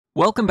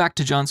Welcome back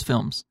to John's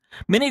Films.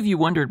 Many of you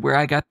wondered where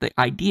I got the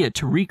idea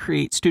to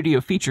recreate studio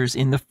features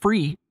in the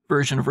free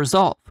version of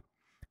Resolve.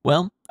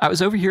 Well, I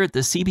was over here at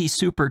the CB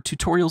Super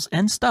Tutorials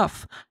and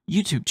Stuff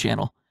YouTube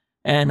channel,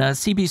 and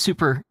CB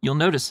Super, you'll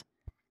notice,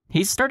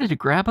 he's started to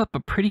grab up a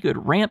pretty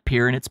good ramp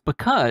here, and it's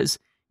because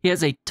he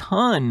has a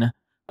ton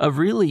of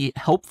really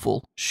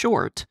helpful,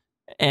 short,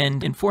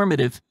 and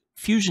informative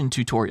Fusion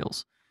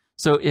tutorials.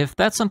 So if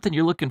that's something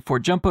you're looking for,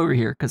 jump over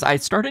here, because I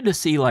started to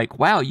see like,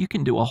 wow, you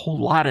can do a whole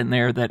lot in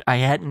there that I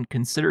hadn't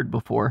considered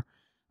before.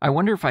 I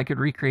wonder if I could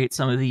recreate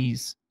some of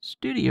these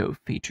studio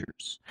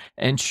features.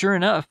 And sure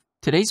enough,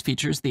 today's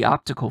feature is the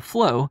optical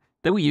flow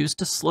that we use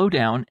to slow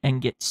down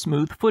and get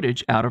smooth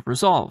footage out of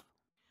Resolve.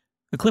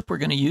 The clip we're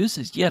going to use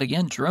is yet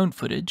again drone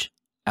footage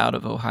out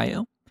of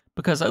Ohio,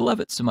 because I love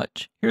it so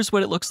much. Here's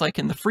what it looks like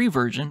in the free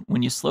version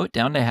when you slow it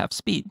down to half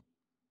speed.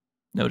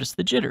 Notice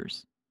the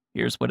jitters.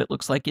 Here's what it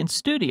looks like in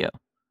Studio.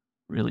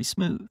 Really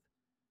smooth.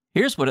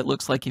 Here's what it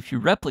looks like if you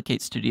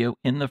replicate Studio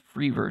in the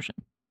free version.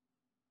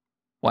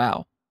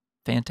 Wow,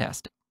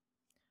 fantastic.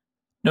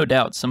 No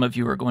doubt some of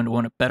you are going to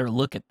want a better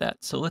look at that,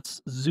 so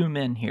let's zoom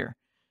in here.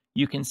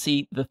 You can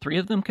see the three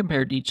of them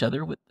compared to each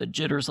other with the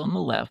jitters on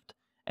the left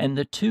and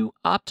the two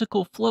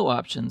optical flow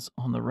options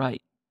on the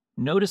right.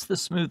 Notice the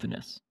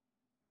smoothness.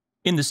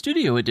 In the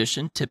Studio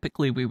edition,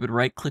 typically we would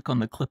right-click on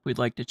the clip we'd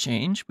like to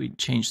change. We'd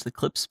change the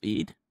clip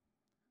speed,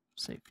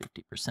 say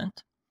 50%,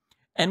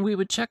 and we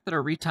would check that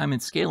our retime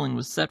and scaling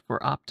was set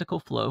for optical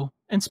flow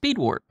and speed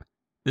warp.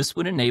 This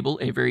would enable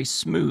a very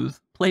smooth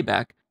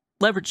playback,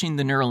 leveraging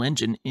the neural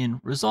engine in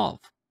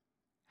Resolve.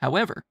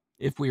 However,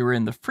 if we were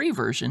in the free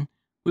version,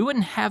 we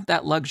wouldn't have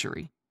that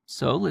luxury.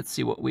 So let's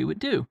see what we would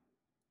do.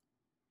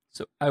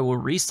 So I will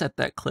reset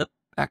that clip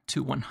back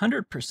to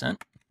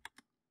 100%,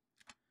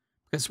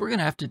 because we're going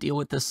to have to deal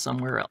with this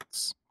somewhere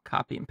else.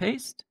 Copy and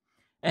paste.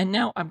 And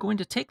now I'm going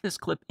to take this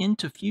clip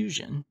into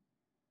Fusion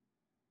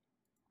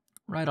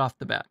right off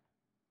the bat.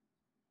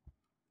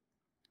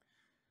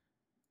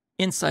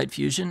 Inside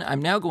Fusion,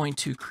 I'm now going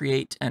to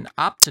create an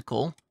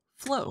optical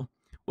flow.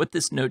 What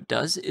this node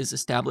does is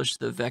establish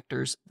the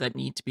vectors that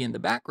need to be in the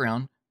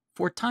background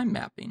for time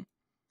mapping.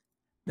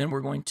 Then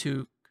we're going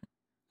to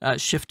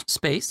shift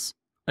space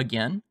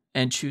again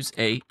and choose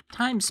a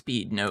time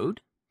speed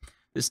node.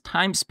 This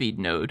time speed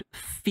node,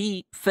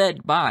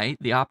 fed by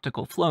the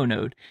optical flow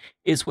node,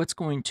 is what's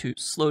going to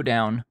slow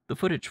down the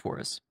footage for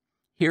us.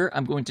 Here,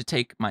 I'm going to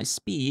take my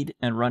speed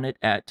and run it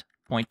at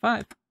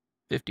 0.5,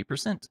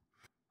 50%.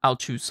 I'll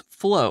choose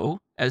flow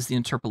as the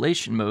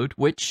interpolation mode,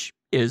 which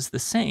is the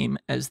same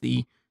as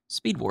the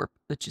speed warp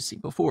that you see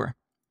before.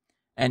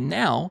 And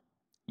now,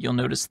 you'll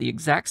notice the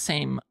exact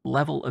same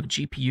level of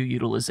GPU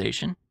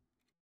utilization.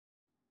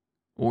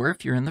 Or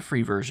if you're in the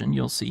free version,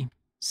 you'll see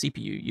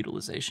CPU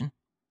utilization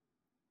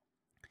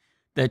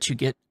that you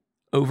get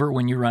over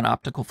when you run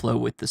optical flow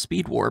with the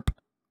speed warp.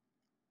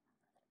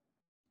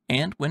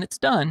 And when it's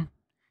done,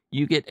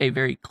 you get a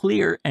very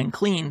clear and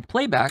clean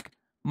playback,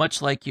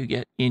 much like you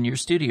get in your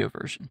studio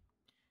version.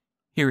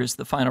 Here is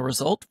the final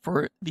result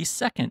for the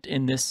second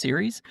in this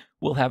series.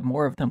 We'll have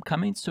more of them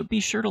coming, so be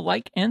sure to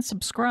like and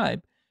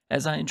subscribe,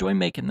 as I enjoy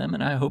making them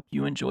and I hope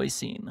you enjoy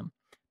seeing them.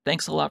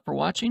 Thanks a lot for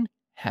watching.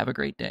 Have a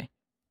great day.